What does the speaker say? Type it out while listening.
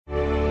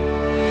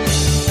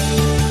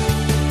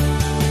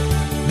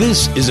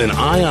This is an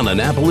Eye on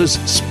Annapolis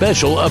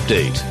special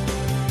update.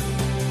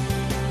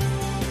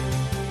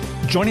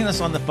 Joining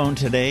us on the phone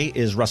today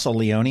is Russell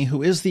Leone,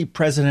 who is the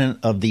president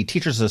of the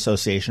Teachers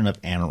Association of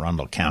Anne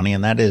Arundel County,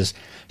 and that is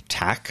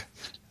TAC,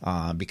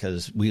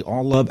 because we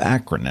all love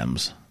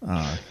acronyms,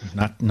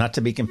 not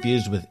to be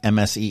confused with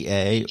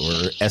MSEA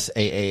or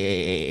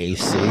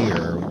SAAAAC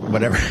or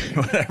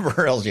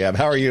whatever else you have.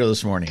 How are you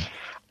this morning?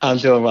 I'm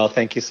doing well.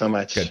 Thank you so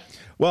much. Good.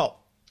 Well,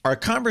 our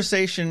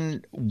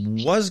conversation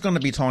was going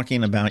to be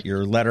talking about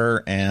your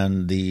letter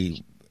and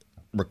the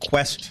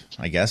request,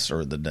 I guess,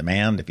 or the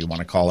demand, if you want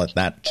to call it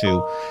that,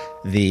 to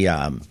the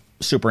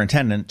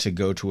superintendent to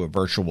go to a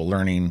virtual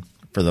learning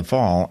for the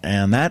fall.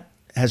 And that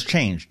has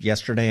changed.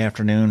 Yesterday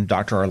afternoon,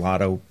 Dr.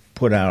 Arlotto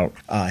put out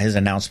his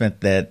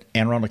announcement that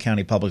Anne Arundel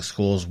County Public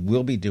Schools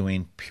will be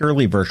doing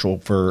purely virtual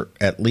for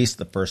at least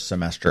the first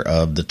semester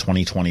of the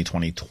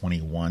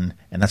 2020-2021,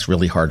 and that's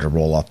really hard to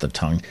roll off the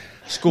tongue,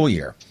 school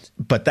year.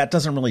 But that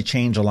doesn't really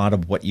change a lot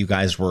of what you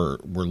guys were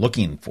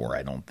looking for,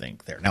 I don't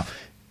think, there.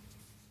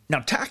 Now,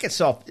 TAC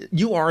itself,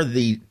 you are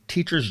the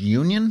teachers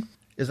union?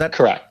 Is that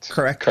correct?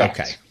 Correct.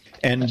 Okay.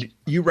 And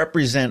you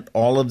represent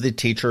all of the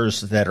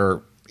teachers that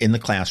are in the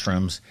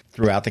classrooms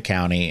throughout the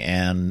county,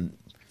 and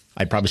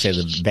I'd probably say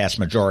the vast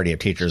majority of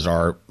teachers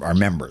are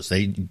members.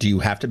 Do you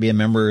have to be a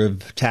member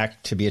of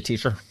TAC to be a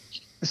teacher?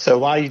 So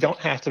while you don't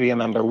have to be a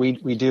member, we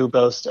do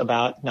boast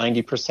about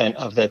 90%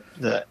 of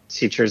the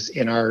teachers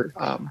in our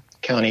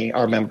county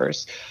are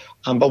members.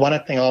 But one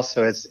thing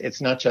also is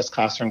it's not just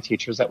classroom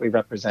teachers that we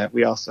represent.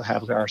 We also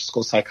have our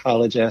school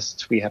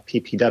psychologists, we have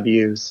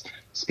PPWs,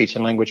 speech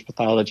and language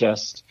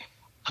pathologists.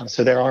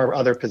 So there are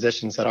other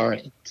positions that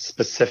aren't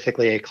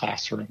specifically a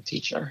classroom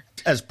teacher.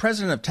 As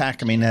president of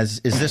TAC,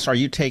 are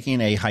you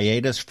taking a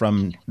hiatus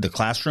from the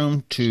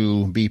classroom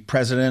to be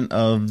president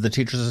of the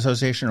Teachers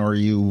Association, or are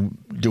you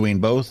doing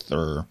both?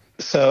 Or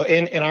so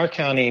in our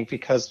county,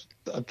 because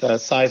the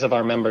size of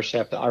our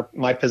membership,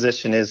 my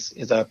position is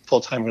a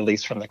full-time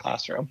release from the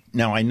classroom.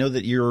 Now, I know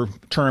that your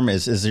term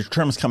your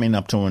term's coming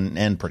up to an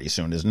end pretty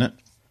soon, isn't it?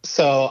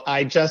 So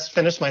I just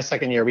finished my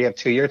second year. We have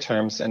 2-year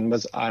terms, and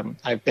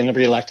I've been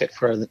reelected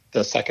for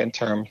the second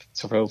term,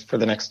 so for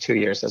the next 2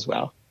 years as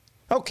well.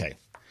 Okay.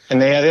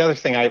 And the other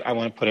thing I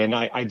want to put in,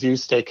 I do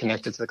stay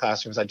connected to the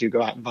classrooms. I do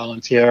go out and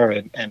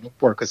volunteer and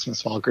work with some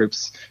small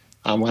groups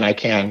when I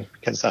can,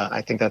 because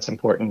I think that's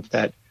important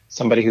that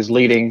somebody who's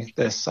leading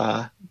this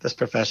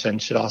profession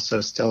should also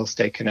still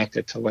stay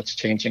connected to what's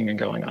changing and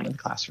going on in the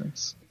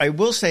classrooms. I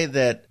will say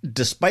that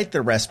despite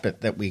the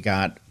respite that we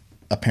got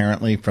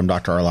apparently from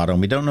Dr. Arlotto,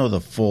 and we don't know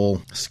the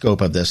full scope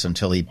of this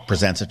until he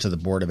presents it to the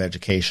Board of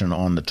Education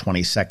on the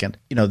 22nd,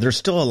 there's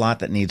still a lot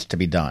that needs to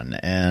be done.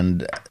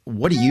 And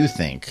what do you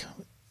think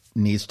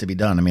needs to be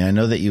done? I mean, I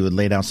know that you had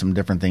laid out some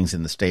different things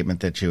in the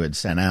statement that you had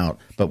sent out,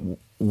 but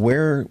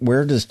where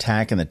does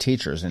TAC and the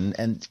teachers,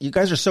 and you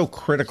guys are so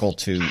critical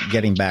to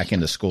getting back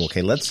into school.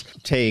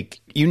 Okay,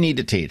 you need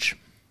to teach.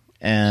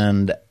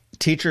 And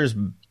teachers,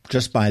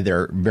 just by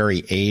their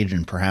very age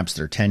and perhaps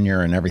their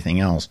tenure and everything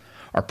else,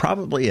 are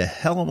probably a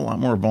hell of a lot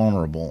more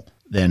vulnerable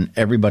than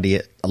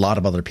a lot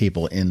of other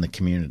people in the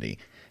community.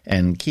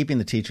 And keeping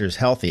the teachers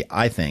healthy,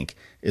 I think,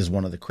 is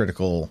one of the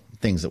critical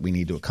things that we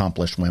need to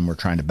accomplish when we're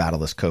trying to battle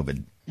this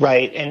COVID.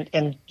 Right.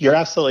 And you're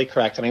absolutely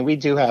correct. I mean, we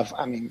do have,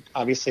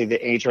 obviously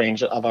the age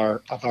range of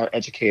our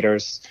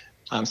educators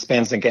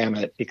spans the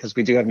gamut, because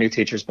we do have new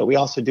teachers, but we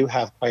also do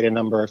have quite a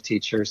number of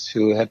teachers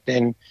who have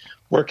been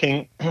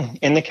working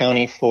in the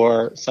county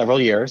for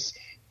several years.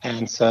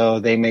 And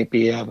so they may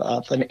be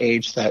of an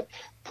age that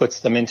puts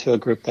them into a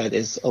group that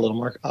is a little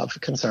more of a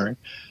concern.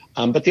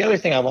 But the other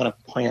thing I want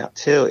to point out,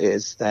 too,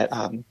 is that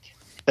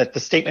the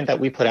statement that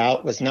we put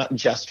out was not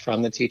just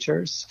from the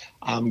teachers.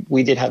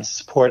 We did have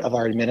support of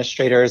our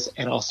administrators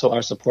and also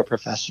our support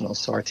professionals,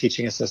 so our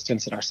teaching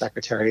assistants and our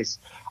secretaries.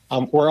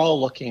 We're all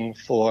looking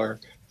for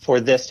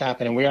this to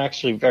happen, and we're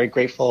actually very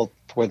grateful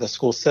for the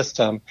school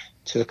system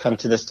to come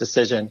to this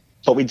decision.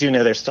 But we do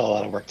know there's still a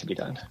lot of work to be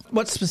done.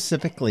 What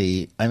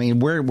specifically,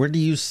 where do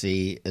you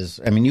see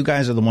you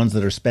guys are the ones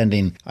that are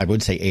spending, I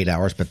would say 8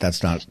 hours, but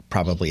that's not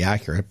probably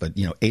accurate, but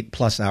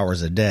 8+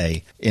 hours a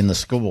day in the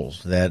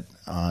schools that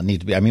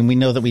need to be, we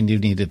know that we do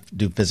need to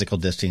do physical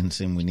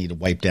distancing. We need to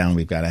wipe down.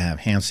 We've got to have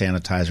hand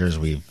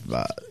sanitizers.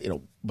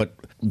 But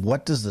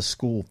what does the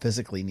school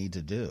physically need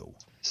to do?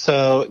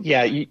 So,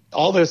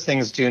 all those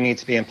things do need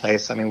to be in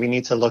place. We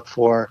need to look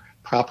for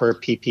proper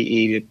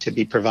PPE to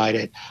be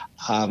provided,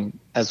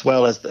 as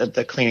well as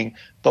the cleaning.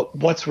 But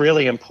what's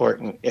really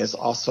important is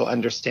also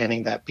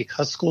understanding that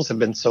because schools have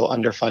been so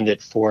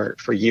underfunded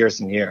for years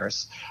and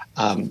years,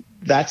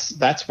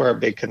 that's where a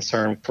big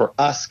concern for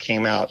us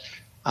came out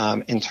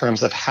in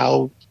terms of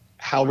how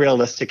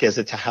realistic is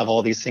it to have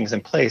all these things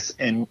in place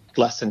in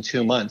less than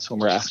 2 months when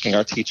we're asking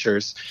our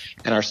teachers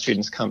and our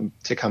students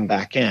to come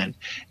back in.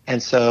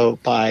 And so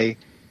by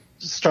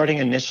starting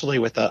initially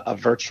with a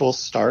virtual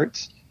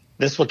start,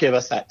 this will give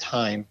us that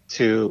time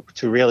to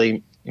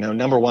really,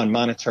 number one,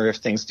 monitor if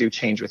things do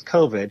change with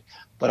COVID,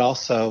 but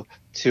also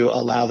to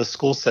allow the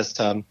school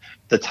system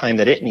the time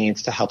that it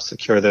needs to help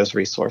secure those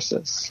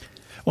resources.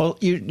 Well,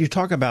 you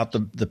talk about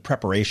the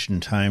preparation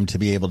time to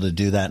be able to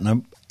do that.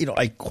 And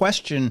I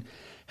question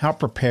how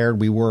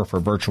prepared we were for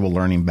virtual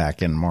learning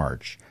back in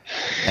March.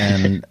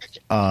 And,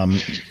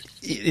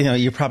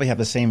 you probably have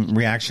the same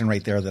reaction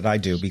right there that I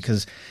do,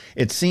 because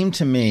it seemed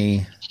to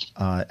me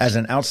as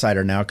an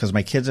outsider now, because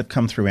my kids have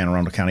come through Anne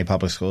Arundel County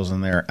Public Schools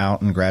and they're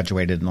out and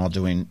graduated and all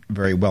doing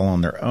very well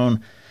on their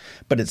own.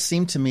 But it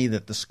seemed to me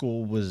that the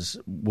school was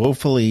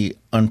woefully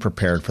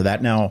unprepared for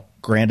that. Now,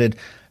 granted,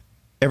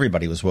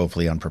 everybody was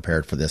woefully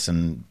unprepared for this.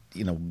 And,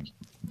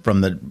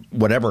 from the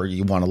whatever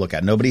you want to look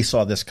at, nobody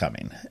saw this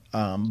coming.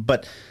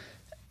 But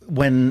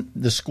when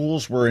the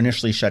schools were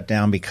initially shut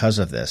down because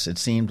of this, it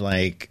seemed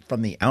like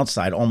from the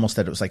outside almost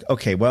that it was like,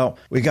 okay, well,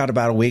 we got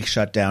about a week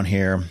shut down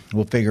here.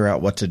 We'll figure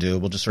out what to do.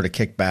 We'll just sort of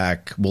kick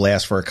back. We'll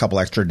ask for a couple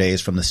extra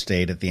days from the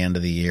state at the end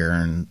of the year,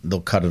 and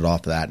they'll cut it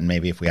off that. And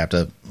maybe if we have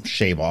to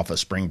shave off a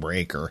spring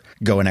break or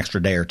go an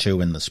extra day or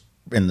two in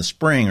the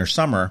spring or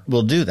summer,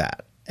 we'll do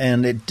that.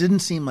 And it didn't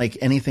seem like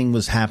anything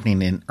was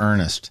happening in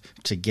earnest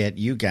to get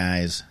you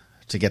guys,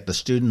 to get the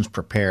students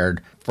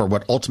prepared for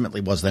what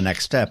ultimately was the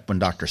next step when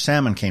Dr.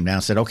 Salmon came down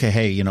and said, okay,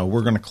 hey,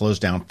 we're going to close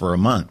down for a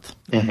month.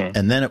 Mm-hmm.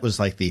 And then it was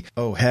like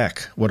oh,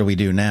 heck, what do we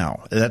do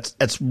now?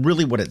 That's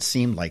really what it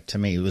seemed like to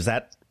me. Is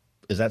that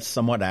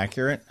somewhat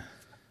accurate?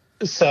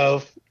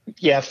 So,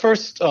 yeah,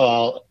 first of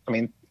all,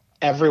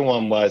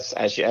 everyone was,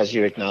 as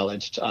you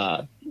acknowledged,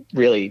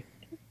 really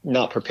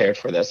not prepared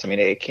for this.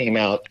 It came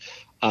out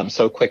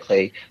so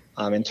quickly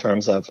in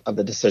terms of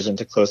the decision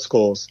to close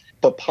schools.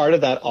 But part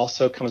of that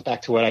also comes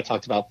back to what I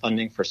talked about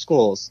funding for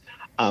schools.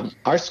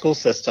 Our school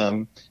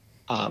system,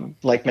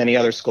 like many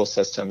other school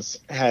systems,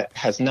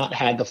 has not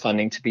had the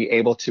funding to be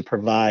able to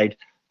provide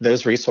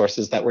those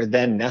resources that were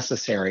then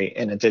necessary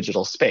in a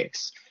digital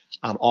space.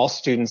 All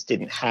students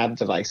didn't have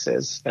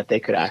devices that they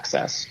could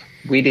access.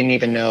 We didn't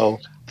even know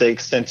the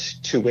extent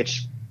to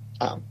which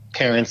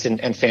parents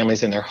and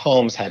families in their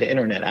homes had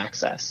internet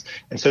access.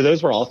 And so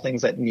those were all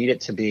things that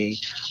needed to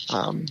be,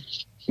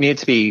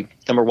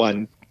 number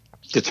one,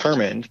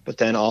 determined, but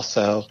then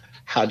also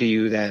how do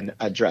you then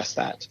address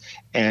that?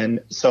 And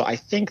so I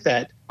think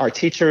that our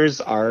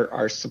teachers,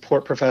 our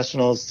support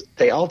professionals,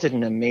 they all did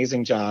an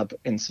amazing job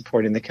in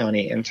supporting the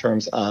county in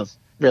terms of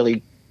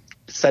really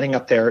setting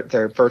up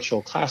their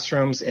virtual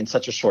classrooms in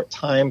such a short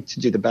time to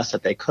do the best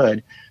that they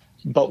could.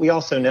 But we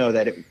also know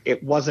that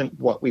it wasn't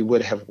what we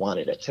would have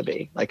wanted it to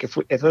be. Like if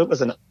it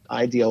was an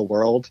ideal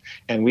world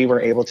and we were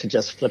able to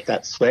just flip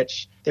that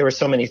switch, there were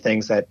so many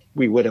things that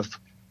we would have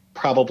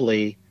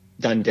probably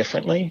done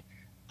differently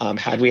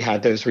had we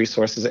had those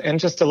resources and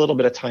just a little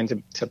bit of time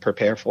to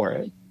prepare for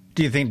it.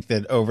 Do you think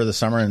that over the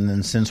summer and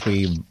then since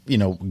we've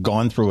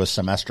gone through a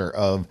semester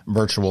of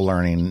virtual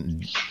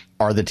learning,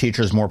 are the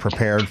teachers more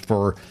prepared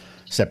for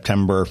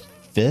September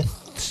 5th?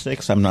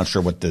 6th? I'm not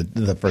sure what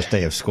the first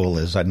day of school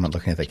is. I'm not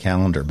looking at the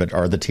calendar, but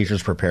are the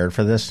teachers prepared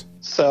for this?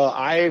 So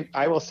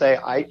I will say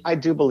I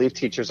do believe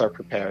teachers are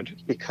prepared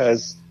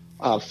because,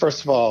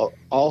 first of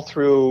all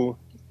through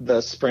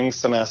the spring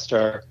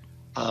semester,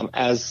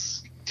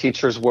 as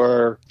teachers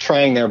were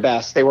trying their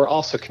best, they were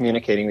also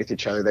communicating with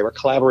each other. They were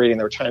collaborating.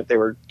 They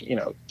were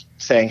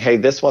saying, hey,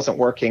 this wasn't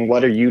working.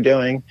 What are you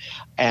doing?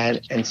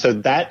 And so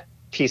that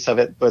piece of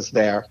it was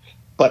there.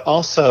 But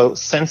also,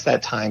 since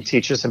that time,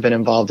 teachers have been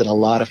involved in a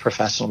lot of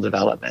professional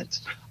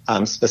development,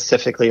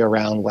 specifically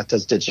around what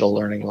does digital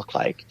learning look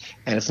like.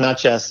 And it's not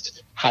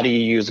just how do you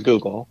use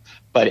Google,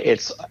 but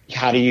it's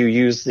how do you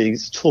use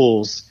these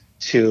tools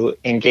to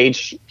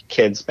engage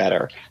kids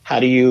better? How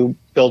do you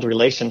build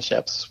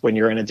relationships when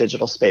you're in a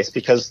digital space?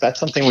 Because that's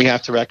something we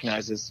have to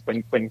recognize is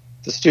when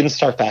the students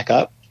start back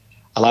up,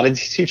 a lot of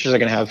these teachers are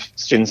going to have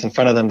students in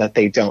front of them that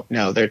they don't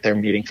know. They're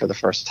meeting for the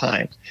first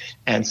time.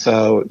 And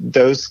so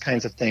those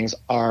kinds of things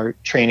are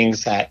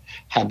trainings that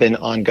have been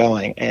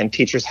ongoing, and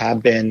teachers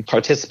have been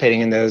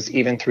participating in those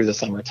even through the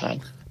summertime.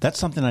 That's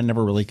something I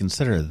never really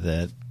considered,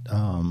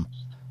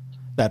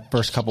 that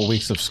first couple of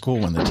weeks of school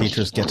when the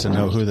teachers get to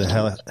know who the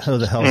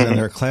hell's in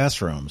their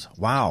classrooms.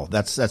 Wow,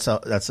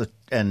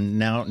 and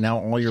now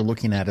all you're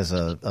looking at is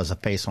a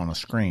face on a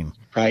screen.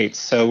 Right.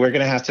 So we're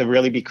going to have to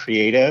really be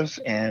creative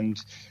and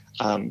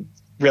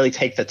really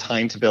take the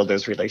time to build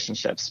those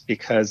relationships,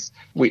 because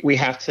we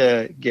have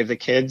to give the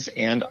kids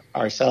and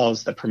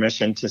ourselves the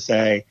permission to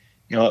say,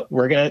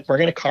 we're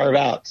gonna carve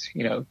out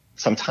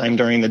some time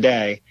during the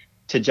day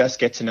to just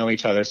get to know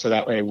each other, so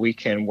that way we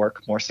can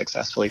work more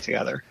successfully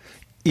together.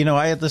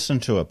 I had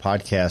listened to a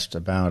podcast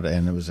about,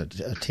 and it was a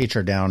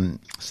teacher down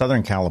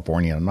Southern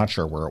California. I'm not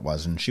sure where it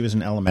was, and she was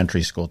an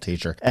elementary school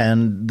teacher.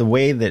 And the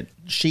way that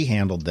she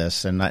handled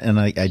this, and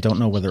I don't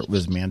know whether it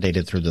was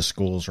mandated through the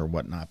schools or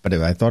whatnot, but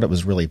I thought it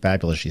was really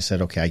fabulous. She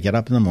said, okay, I get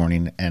up in the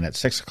morning, and at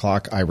 6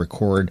 o'clock, I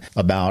record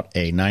about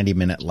a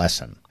 90-minute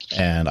lesson.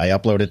 And I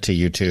upload it to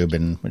YouTube,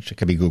 and which it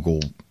could be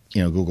Google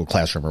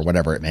Classroom or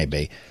whatever it may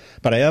be.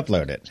 But I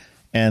upload it.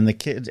 And the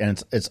kids,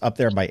 and it's up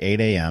there by 8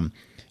 a.m.,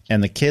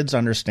 and the kids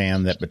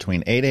understand that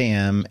between 8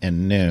 a.m.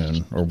 and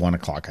noon, or 1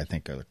 o'clock, I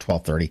think, or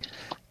 12:30,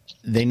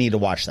 they need to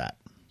watch that.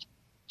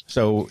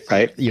 So,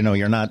 right.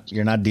 you're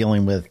not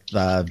dealing with,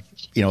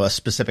 a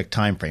specific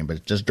time frame,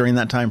 but just during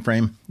that time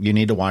frame, you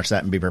need to watch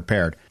that and be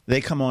prepared.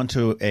 They come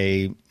onto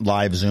a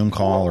live Zoom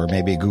call or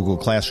maybe Google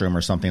Classroom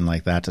or something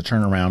like that to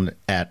turn around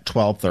at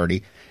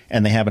 12:30,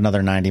 and they have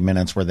another 90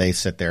 minutes where they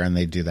sit there and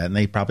they do that. And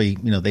they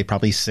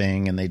probably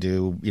sing and they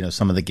do,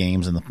 some of the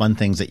games and the fun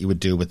things that you would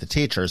do with the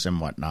teachers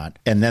and whatnot.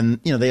 And then,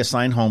 they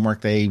assign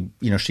homework. They,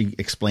 she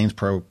explains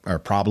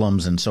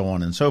problems and so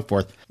on and so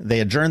forth. They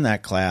adjourn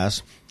that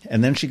class.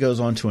 And then she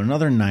goes on to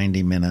another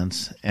 90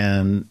 minutes,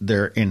 and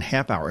they're in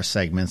half-hour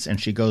segments, and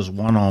she goes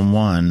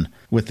one-on-one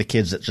with the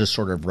kids that just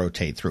sort of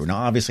rotate through. Now,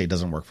 obviously, it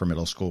doesn't work for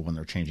middle school when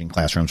they're changing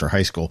classrooms or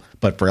high school,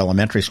 but for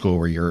elementary school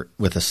where you're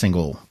with a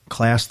single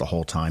class the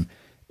whole time,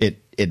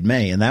 it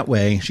may. And that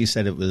way, she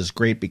said it was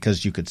great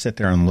because you could sit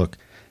there and look.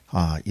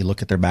 You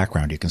look at their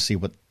background. You can see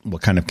what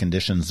kind of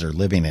conditions they're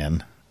living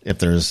in. If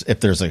there's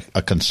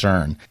a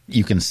concern,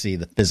 you can see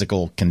the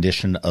physical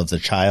condition of the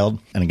child.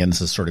 And again,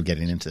 this is sort of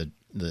getting into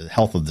the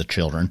health of the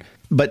children.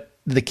 But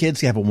the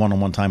kids have a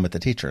one-on-one time with the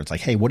teacher. It's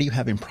like, hey, what are you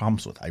having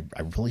problems with? I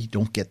really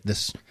don't get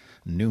this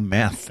new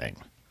math thing.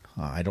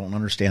 I don't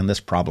understand this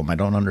problem. I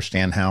don't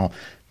understand how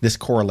this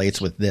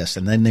correlates with this.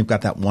 And then they've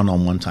got that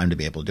one-on-one time to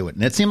be able to do it.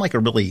 And it seemed like a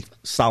really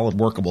solid,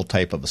 workable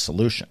type of a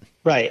solution.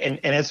 Right. And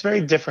it's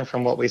very different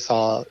from what we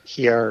saw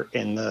here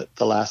in the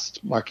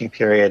last marking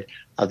period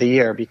of the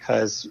year,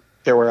 because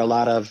there were a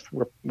lot of,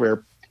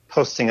 we're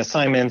posting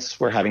assignments,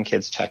 we're having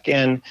kids check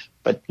in,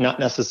 but not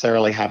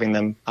necessarily having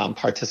them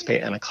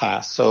participate in a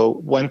class. So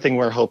one thing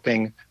we're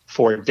hoping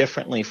for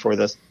differently for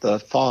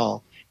the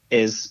fall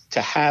is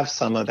to have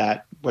some of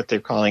that, what they're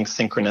calling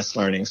synchronous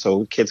learning.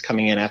 So kids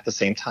coming in at the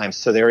same time.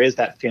 So there is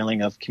that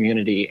feeling of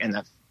community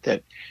and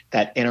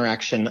that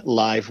interaction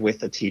live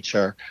with a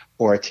teacher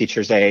or a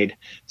teacher's aide.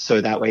 So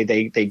that way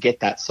they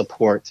get that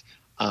support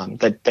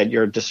that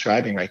you're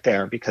describing right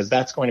there, because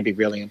that's going to be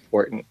really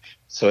important.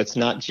 So it's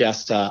not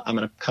just, I'm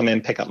going to come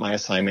in, pick up my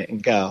assignment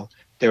and go.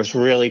 There's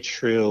really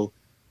true,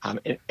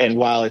 and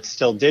while it's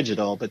still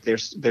digital, but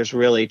there's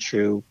really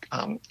true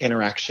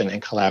interaction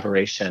and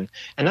collaboration,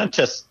 and not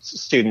just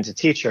student to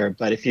teacher,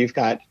 but if you've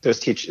got those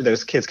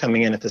kids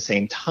coming in at the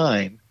same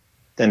time,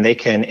 then they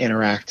can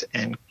interact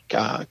and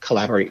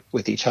collaborate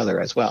with each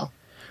other as well.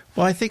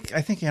 Well, I think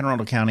Anne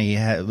Arundel County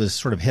was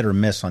sort of hit or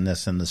miss on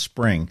this in the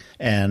spring,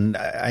 and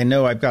I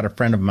know I've got a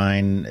friend of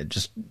mine,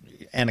 just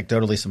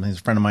anecdotally,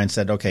 a friend of mine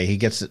said, okay,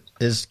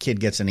 his kid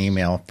gets an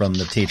email from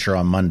the teacher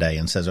on Monday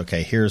and says,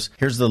 okay, here's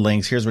the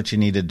links, here's what you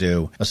need to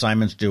do,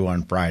 assignments due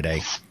on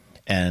Friday.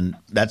 And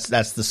that's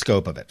the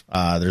scope of it.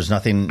 There's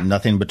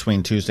nothing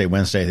between Tuesday,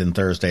 Wednesday, and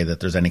Thursday that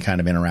there's any kind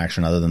of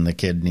interaction other than the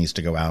kid needs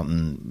to go out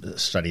and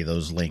study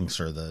those links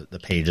or the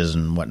pages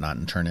and whatnot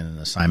and turn in an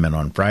assignment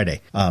on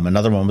Friday.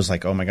 Another one was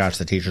like, oh my gosh,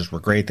 the teachers were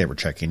great. They were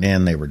checking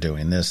in. They were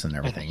doing this and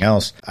everything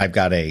else. I've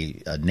got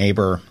a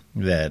neighbor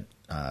that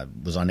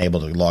was unable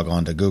to log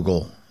on to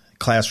Google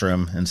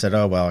Classroom and said,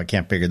 oh, well, I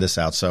can't figure this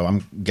out, so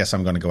I'm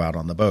going to go out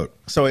on the boat.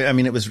 So, I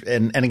mean, it was,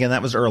 and again,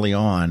 that was early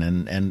on,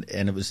 and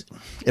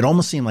it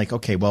almost seemed like,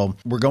 okay, well,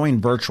 we're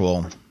going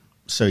virtual.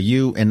 So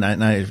and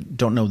I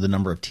don't know the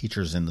number of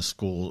teachers in the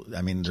school.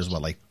 I mean, there's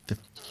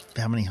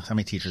how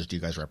many teachers do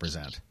you guys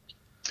represent?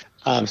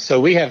 So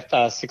we have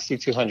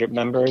 6,200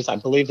 members. I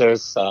believe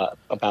there's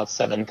about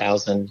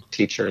 7,000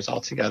 teachers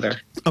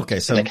altogether. Okay,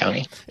 so in the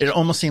county. It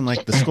almost seemed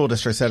like the school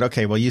district said,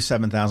 okay, well, you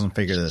 7,000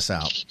 figure this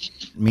out.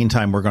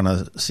 Meantime, we're going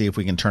to see if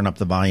we can turn up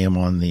the volume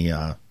on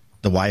the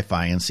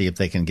Wi-Fi and see if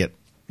they can get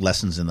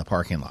lessons in the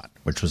parking lot,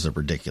 which was a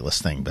ridiculous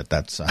thing, but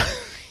that's,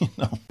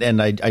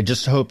 And I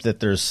just hope that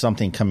there's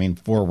something coming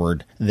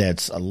forward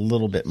that's a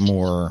little bit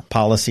more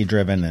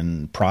policy-driven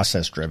and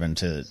process-driven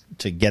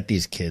to get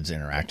these kids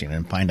interacting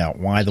and find out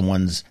why the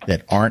ones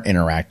that aren't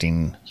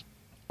interacting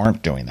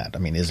aren't doing that. I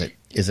mean, is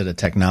it a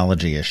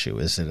technology issue?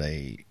 Is it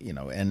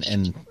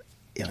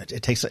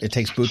it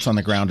takes boots on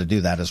the ground to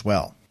do that as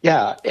well.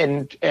 Yeah,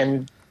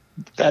 and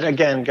that,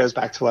 again, goes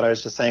back to what I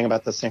was just saying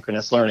about the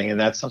synchronous learning, and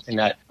that's something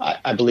that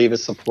I believe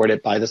is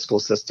supported by the school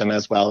system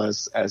as well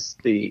as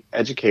the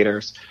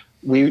educators.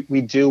 We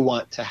do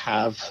want to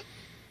have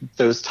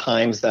those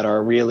times that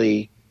are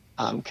really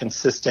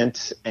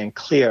consistent and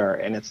clear,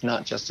 and it's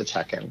not just a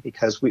check-in,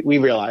 because we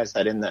realize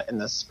that in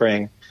the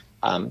spring,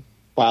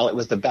 while it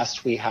was the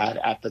best we had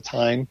at the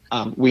time,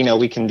 we know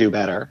we can do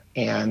better,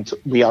 and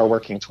we are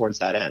working towards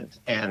that end.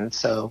 And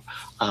so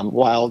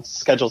while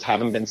schedules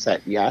haven't been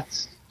set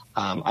yet,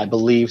 I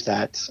believe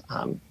that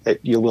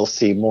you will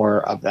see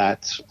more of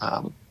that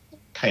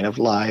kind of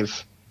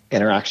live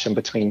interaction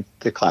between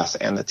the class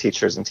and the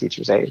teachers and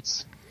teachers'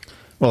 aides.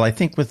 Well, I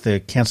think with the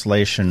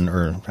cancellation,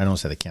 or I don't want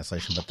to say the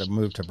cancellation, but the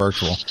move to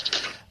virtual,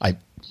 I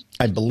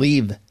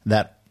believe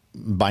that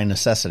by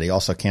necessity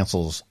also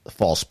cancels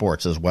fall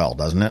sports as well,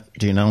 doesn't it?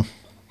 Do you know?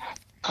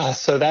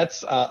 So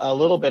that's a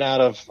little bit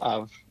out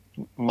of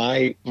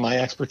my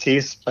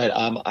expertise, but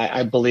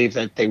I believe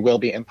that they will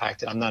be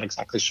impacted. I'm not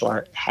exactly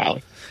sure how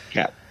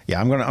yet. Yeah,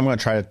 I'm gonna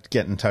try to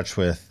get in touch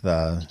with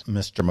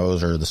Mr.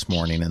 Moser this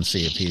morning and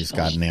see if he's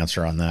got an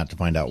answer on that to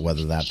find out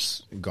whether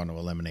that's going to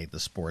eliminate the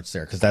sports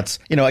there, because that's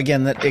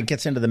again that it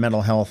gets into the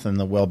mental health and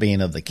the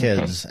well-being of the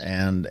kids,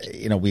 and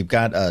we've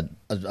got a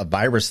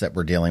virus that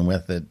we're dealing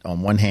with. That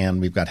on one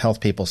hand we've got health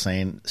people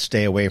saying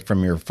stay away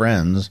from your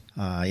friends.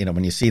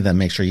 When you see them,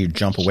 make sure you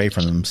jump away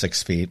from them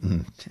 6 feet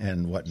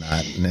and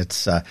whatnot. And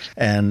it's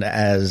and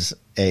as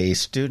a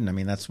student, I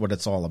mean that's what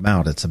it's all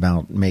about. It's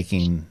about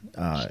making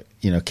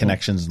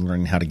connections and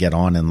learning how to get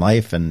on in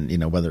life,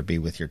 and whether it be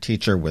with your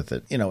teacher, with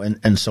it,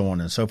 and so on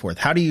and so forth.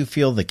 How do you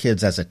feel the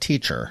kids as a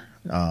teacher?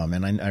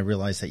 And I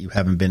realize that you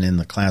haven't been in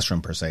the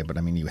classroom per se, but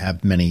I mean you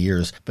have many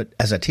years. But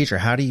as a teacher,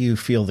 how do you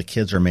feel the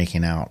kids are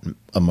making out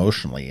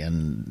emotionally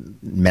and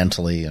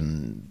mentally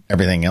and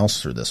everything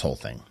else through this whole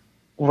thing?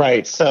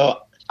 Right.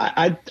 So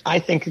I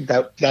think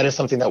that is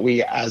something that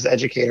we as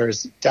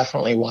educators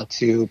definitely want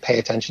to pay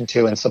attention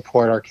to and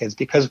support our kids,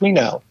 because we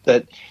know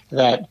that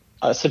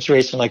a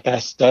situation like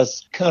this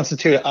does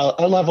constitute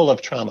a level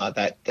of trauma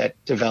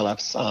that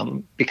develops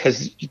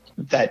because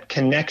that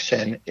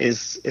connection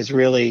is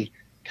really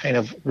kind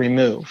of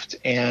removed.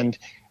 And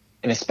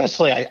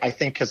especially I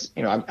think because,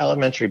 I'm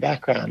elementary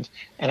background,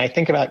 and I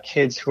think about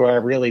kids who are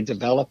really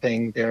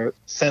developing their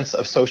sense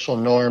of social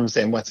norms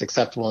and what's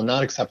acceptable and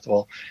not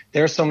acceptable.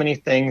 There are so many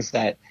things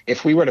that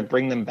if we were to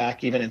bring them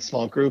back, even in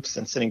small groups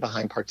and sitting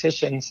behind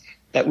partitions,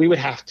 that we would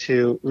have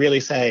to really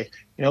say,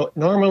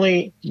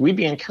 normally we'd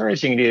be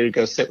encouraging you to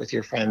go sit with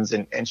your friends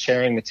and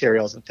sharing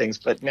materials and things,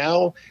 but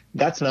now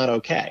that's not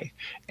okay.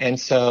 And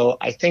so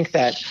I think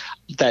that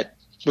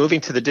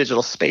moving to the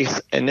digital space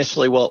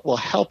initially will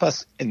help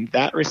us in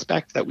that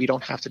respect, that we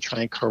don't have to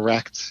try and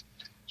correct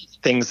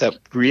things that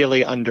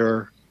really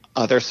under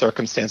other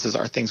circumstances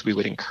are things we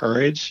would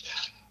encourage.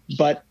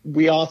 But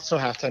we also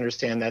have to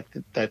understand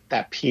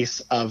that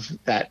piece of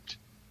that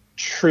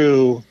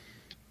true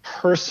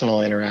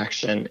personal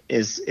interaction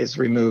is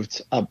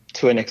removed up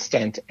to an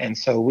extent. And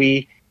so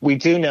we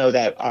do know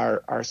that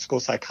our school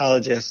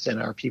psychologists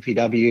and our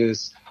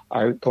PPWs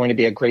are going to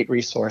be a great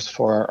resource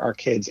for our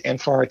kids and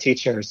for our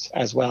teachers,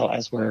 as well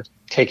as we're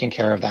taking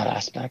care of that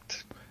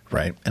aspect.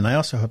 Right. And I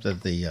also hope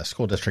that the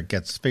school district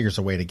figures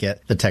a way to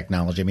get the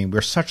technology. I mean,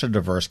 we're such a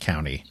diverse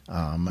county.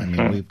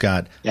 We've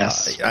got,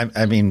 yes.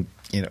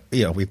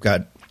 We've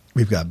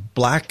got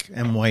black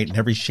and white and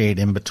every shade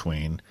in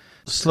between,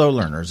 slow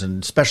learners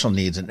and special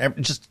needs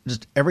and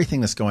just everything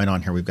that's going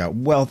on here. We've got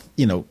wealth,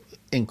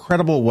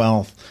 incredible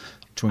wealth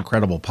to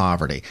incredible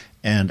poverty.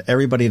 And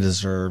everybody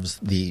deserves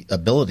the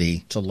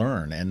ability to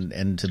learn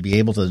and to be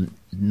able to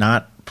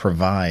not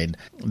provide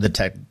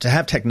to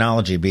have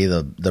technology be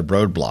the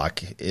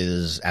roadblock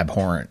is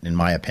abhorrent, in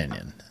my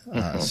opinion.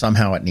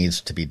 Somehow it needs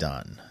to be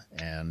done.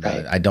 And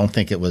right. I don't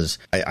think it was.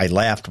 I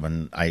laughed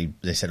when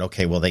they said,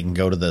 okay, well they can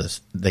go to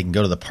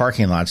the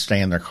parking lot,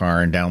 stay in their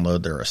car, and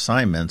download their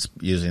assignments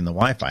using the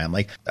Wi-Fi. I'm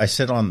like, I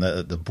sit on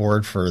the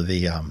board for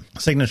the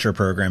signature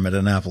program at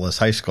Annapolis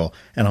High School,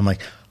 and I'm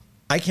like,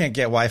 I can't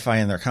get Wi-Fi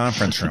in their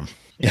conference room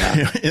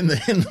in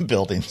the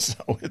building. So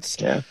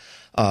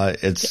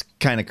it's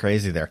kind of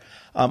crazy there.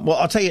 Well,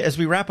 I'll tell you, as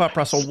we wrap up,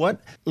 Russell,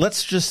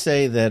 let's just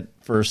say that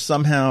for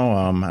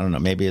somehow, I don't know,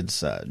 maybe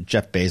it's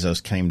Jeff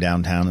Bezos came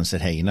downtown and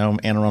said, hey, Anne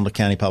Arundel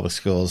County Public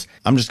Schools,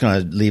 I'm just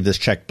going to leave this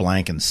check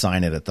blank and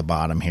sign it at the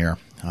bottom here.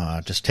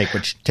 Just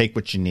take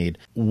what you need.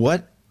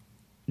 What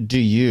do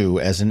you,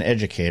 as an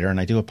educator, and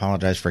I do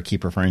apologize for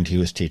keep referring to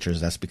you as teachers,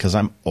 that's because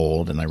I'm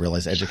old and I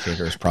realize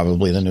educator is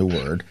probably the new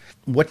word.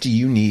 What do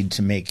you need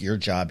to make your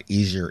job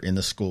easier in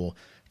the school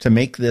to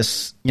make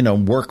this,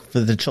 work for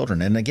the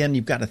children? And again,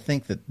 you've got to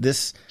think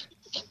that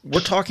we're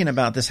talking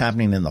about this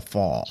happening in the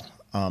fall.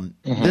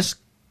 This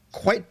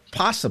quite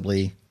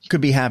possibly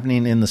could be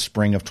happening in the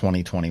spring of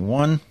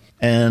 2021.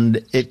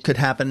 And it could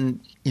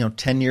happen,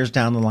 10 years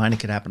down the line. It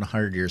could happen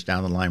 100 years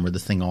down the line where the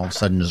thing all of a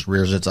sudden just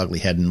rears its ugly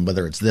head, and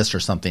whether it's this or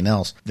something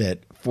else that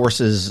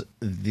forces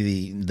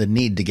the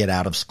need to get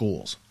out of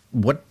schools.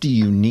 What do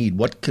you need?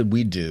 What could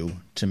we do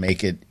to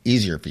make it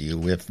easier for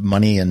you if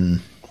money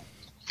and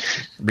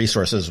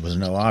resources was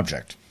no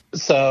object?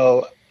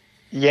 So,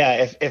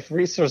 if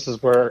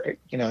resources were,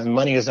 and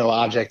money is no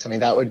object,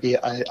 that would be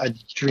a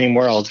dream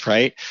world,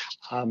 right?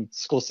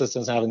 School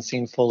systems haven't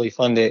seen fully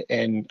funded,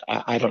 and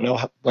I don't know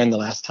when the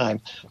last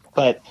time.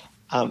 But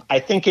I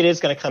think it is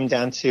going to come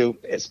down to,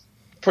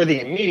 for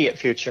the immediate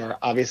future,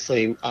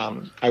 obviously,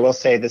 I will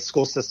say the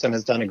school system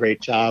has done a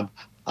great job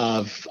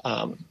of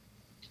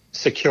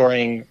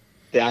securing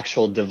the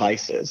actual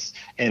devices.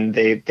 And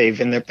they're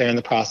in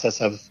the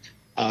process of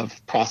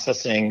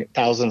processing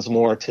thousands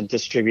more to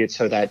distribute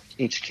so that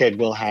each kid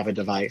will have a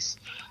device.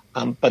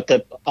 But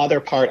the other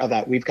part of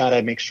that, we've got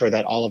to make sure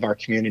that all of our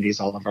communities,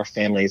 all of our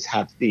families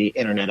have the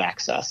internet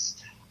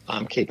access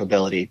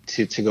capability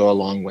to go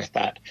along with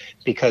that.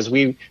 Because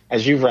we,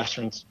 as you've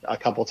referenced a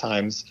couple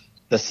times,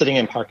 the sitting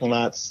in parking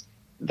lots,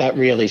 that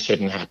really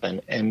shouldn't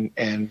happen.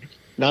 And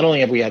not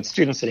only have we had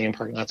students sitting in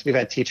parking lots, we've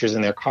had teachers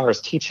in their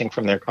cars teaching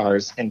from their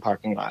cars in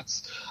parking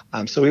lots.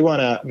 So we want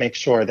to make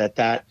sure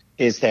that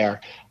is there.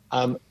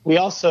 We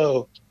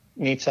also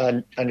need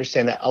to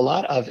understand that a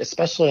lot of,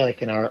 especially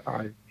like in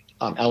our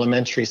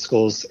elementary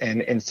schools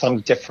and in some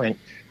different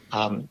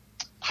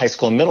high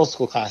school and middle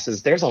school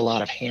classes, there's a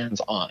lot of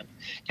hands-on.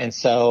 And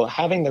so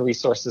having the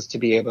resources to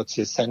be able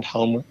to send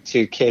home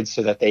to kids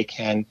so that they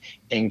can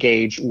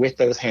engage with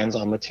those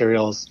hands-on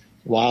materials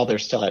while they're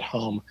still at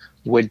home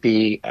would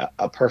be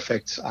a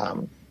perfect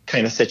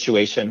kind of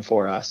situation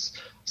for us.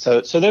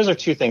 So those are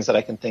two things that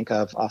I can think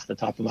of off the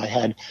top of my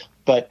head.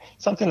 But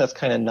something that's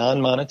kind of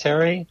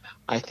non-monetary,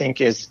 I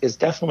think is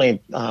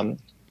definitely,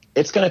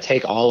 it's going to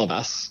take all of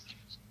us.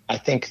 I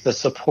think the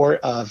support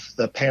of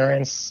the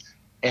parents,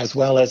 as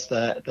well as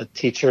the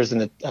teachers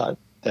and the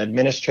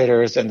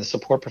administrators and the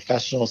support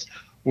professionals,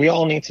 we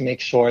all need to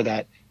make sure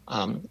that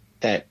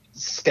that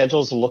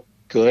schedules look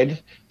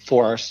good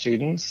for our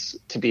students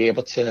to be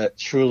able to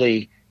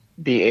truly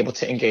be able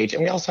to engage.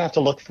 And we also have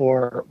to look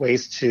for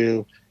ways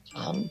to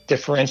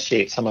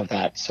differentiate some of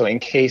that. So in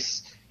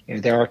case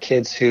there are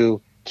kids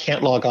who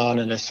can't log on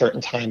at a certain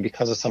time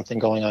because of something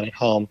going on at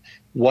home,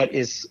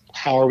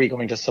 how are we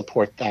going to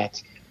support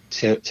that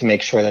to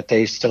make sure that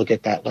they still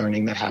get that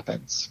learning that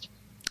happens?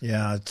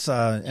 Yeah, it's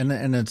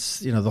and it's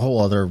the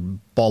whole other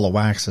ball of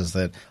wax is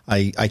that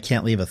I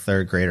can't leave a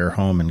third grader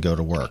home and go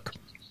to work.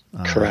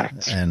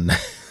 Correct. And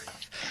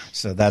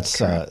so that's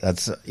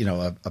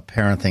a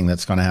parent thing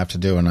that's going to have to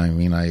do. And I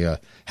mean, I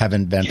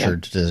haven't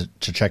ventured to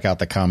check out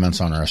the comments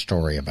on our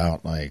story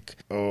about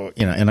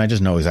and I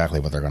just know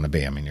exactly what they're going to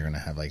be. I mean, you're going to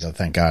have like, oh,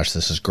 thank gosh,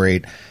 this is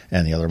great.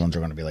 And the other ones are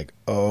going to be like,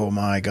 oh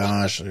my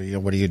gosh,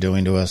 what are you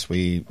doing to us?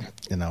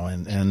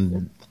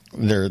 And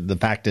the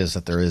fact is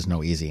that there is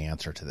no easy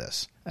answer to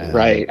this.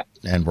 Right.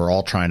 And we're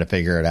all trying to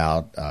figure it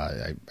out.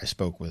 I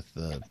spoke with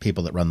the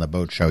people that run the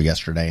boat show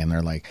yesterday, and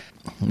they're like,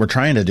 we're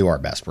trying to do our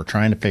best. We're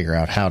trying to figure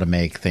out how to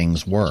make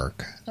things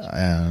work.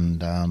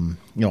 And,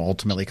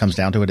 ultimately it comes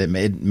down to it. It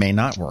may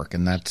not work.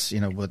 And that's,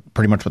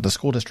 pretty much what the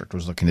school district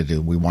was looking to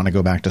do. We want to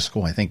go back to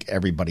school. I think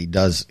everybody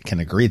can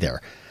agree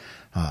there.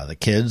 The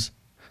kids,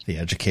 the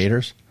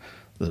educators,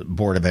 the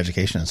Board of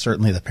Education, and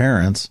certainly the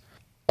parents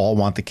all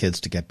want the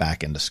kids to get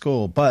back into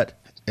school, but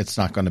it's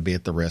not going to be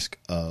at the risk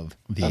of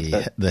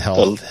the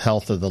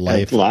health of the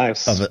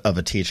lives of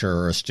a teacher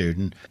or a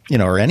student,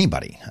 or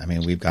anybody. I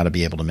mean, we've got to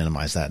be able to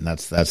minimize that, and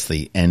that's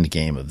the end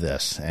game of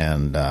this.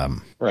 And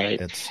right,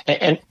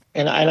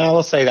 and I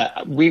will say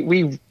that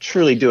we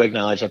truly do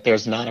acknowledge that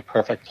there's not a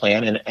perfect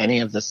plan in any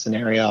of this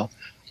scenario,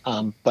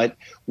 but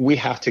we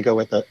have to go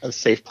with a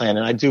safe plan.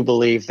 And I do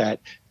believe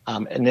that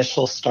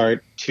initial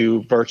start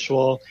to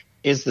virtual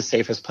is the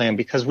safest plan,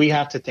 because we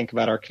have to think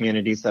about our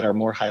communities that are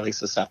more highly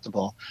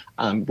susceptible.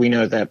 We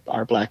know that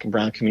our Black and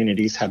Brown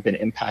communities have been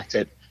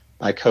impacted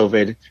by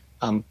COVID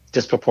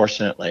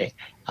disproportionately.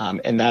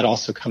 And that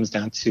also comes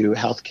down to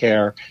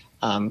healthcare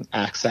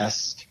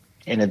access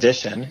in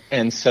addition.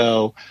 And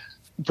so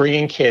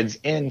bringing kids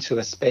into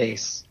a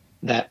space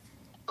that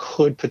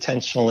could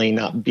potentially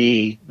not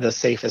be the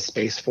safest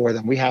space for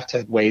them, we have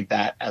to weigh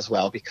that as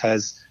well,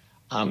 because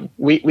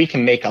we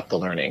can make up the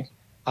learning,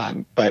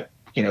 but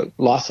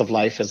loss of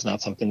life is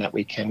not something that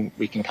we can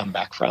come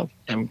back from,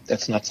 and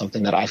that's not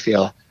something that I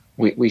feel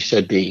we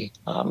should be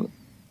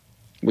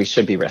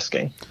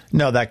risking.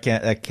 No, that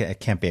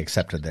can't be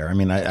accepted there. I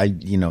mean,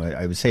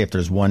 I would say if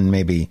there's one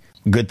maybe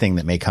good thing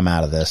that may come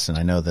out of this, and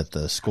I know that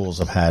the schools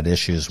have had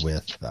issues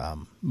with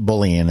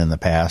bullying in the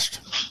past.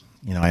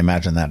 I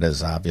imagine that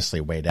is obviously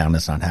way down.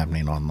 It's not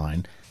happening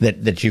online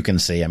that you can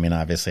see. I mean,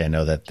 obviously, I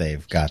know that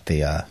they've got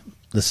the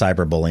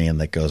cyberbullying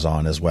that goes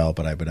on as well,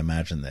 but I would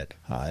imagine that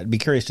I'd be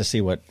curious to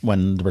see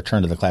when the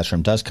return to the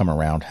classroom does come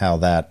around, how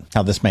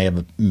this may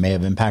have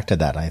impacted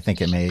that. I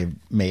think it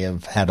may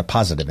have had a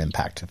positive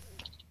impact.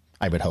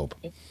 I would hope.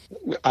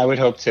 I would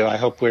hope too. I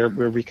hope we're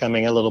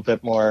becoming a little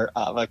bit more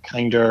of a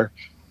kinder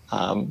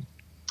and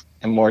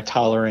more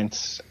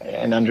tolerant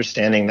and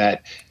understanding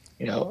that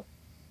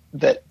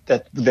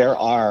that there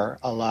are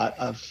a lot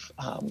of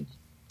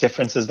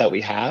differences that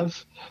we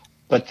have.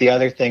 But the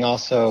other thing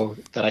also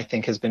that I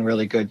think has been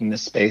really good in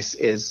this space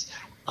is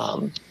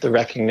the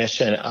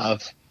recognition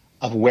of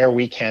where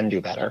we can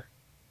do better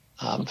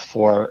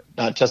for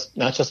not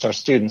just our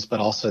students, but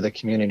also the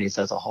communities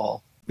as a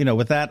whole.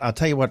 With that, I'll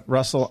tell you what,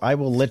 Russell, I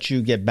will let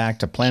you get back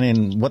to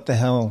planning what the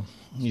hell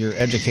your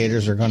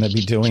educators are going to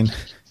be doing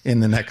in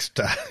the next,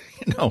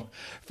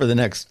 for the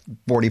next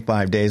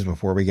 45 days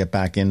before we get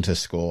back into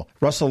school.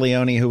 Russell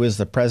Leone, who is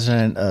the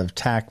president of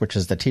TAC, which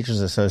is the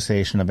Teachers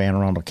Association of Anne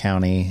Arundel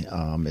County,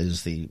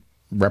 is the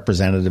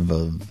representative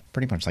of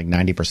pretty much like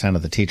 90%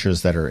 of the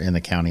teachers that are in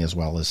the county, as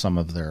well as some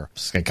of their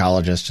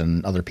psychologists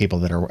and other people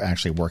that are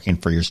actually working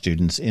for your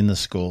students in the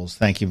schools.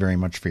 Thank you very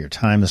much for your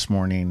time this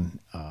morning.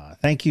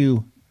 Thank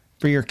you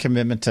for your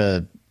commitment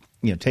to,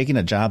 taking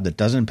a job that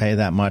doesn't pay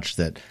that much,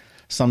 that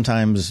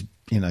sometimes,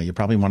 you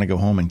probably want to go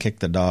home and kick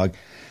the dog.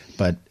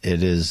 But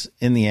it is,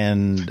 in the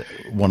end,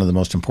 one of the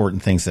most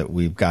important things that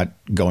we've got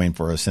going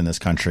for us in this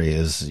country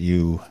is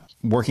you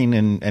working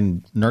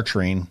and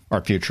nurturing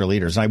our future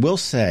leaders. I will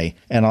say,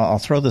 and I'll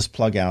throw this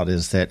plug out,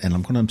 is that, and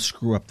I'm going to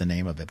screw up the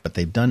name of it, but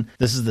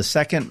this is the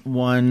second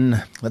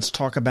one. Let's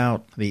talk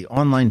about the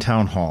online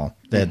town hall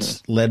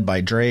that's led by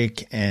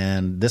Drake.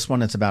 And this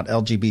one, it's about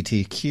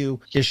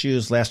LGBTQ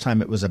issues. Last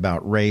time it was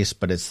about race,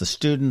 but it's the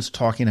students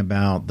talking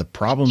about the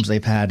problems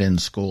they've had in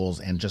schools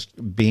and just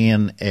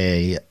being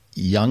a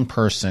young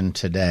person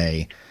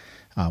today.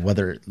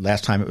 Whether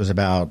last time it was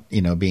about,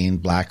 being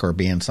black or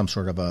being some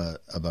sort of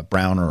a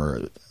brown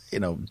or,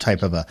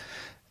 type of a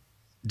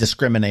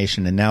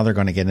discrimination. And now they're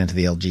going to get into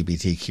the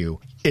LGBTQ.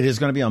 It is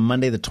going to be on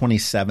Monday, the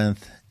 27th.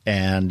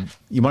 And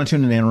you want to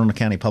tune in to Arundel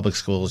County Public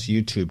Schools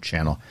YouTube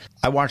channel.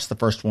 I watched the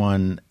first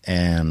one,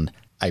 and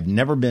I've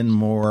never been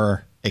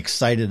more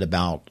excited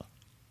about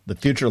the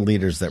future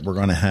leaders that we're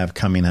going to have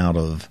coming out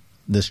of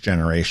this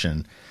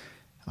generation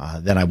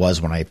than I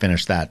was when I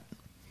finished that,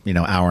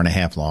 hour and a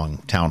half long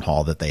town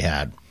hall that they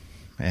had.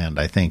 And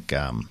I think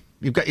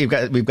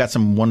we've got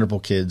some wonderful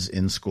kids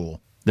in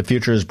school. The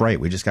future is bright.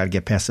 We just got to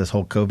get past this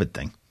whole COVID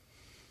thing.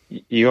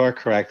 You are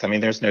correct. I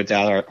mean, there's no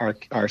doubt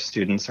our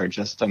students are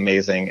just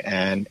amazing,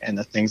 and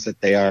the things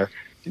that they are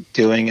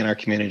doing in our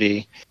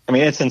community. I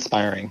mean, it's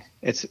inspiring.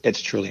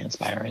 It's truly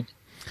inspiring.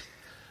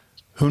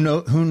 Who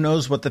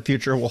knows what the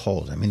future will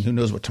hold? I mean, who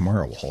knows what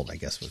tomorrow will hold, I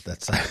guess.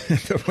 That's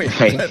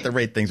the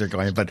rate things are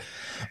going. But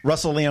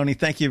Russell Leone,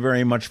 thank you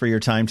very much for your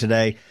time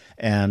today,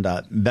 and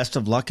best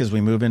of luck as we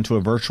move into a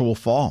virtual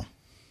fall.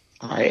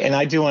 All right. And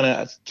I do want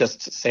to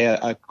just say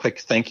a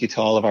quick thank you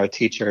to all of our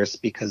teachers,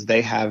 because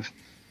they have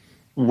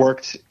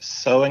worked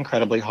so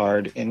incredibly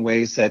hard in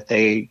ways that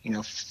they,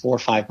 4 or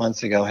 5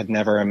 months ago had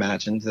never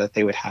imagined that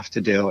they would have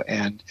to do.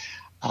 And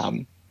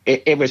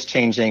it was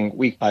changing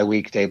week by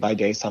week, day by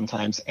day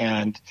sometimes.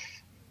 And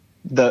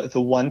the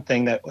one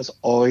thing that was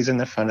always in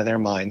the front of their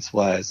minds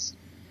was,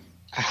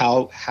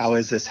 how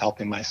is this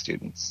helping my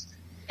students?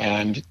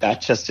 And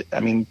that just,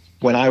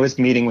 when I was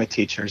meeting with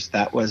teachers,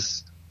 that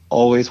was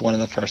always one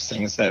of the first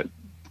things that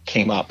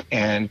came up.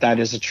 And that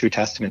is a true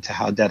testament to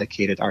how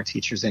dedicated our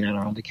teachers in Anne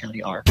Arundel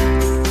County are.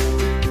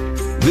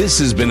 This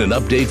has been an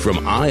update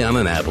from Eye on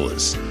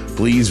Annapolis.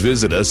 Please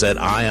visit us at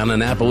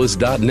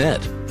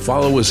eyeonannapolis.net.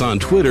 Follow us on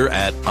Twitter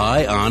at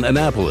Eye on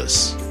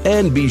Annapolis.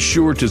 And be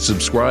sure to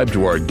subscribe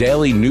to our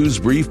daily news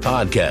brief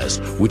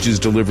podcast, which is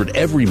delivered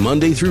every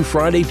Monday through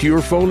Friday to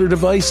your phone or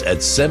device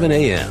at 7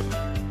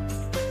 a.m.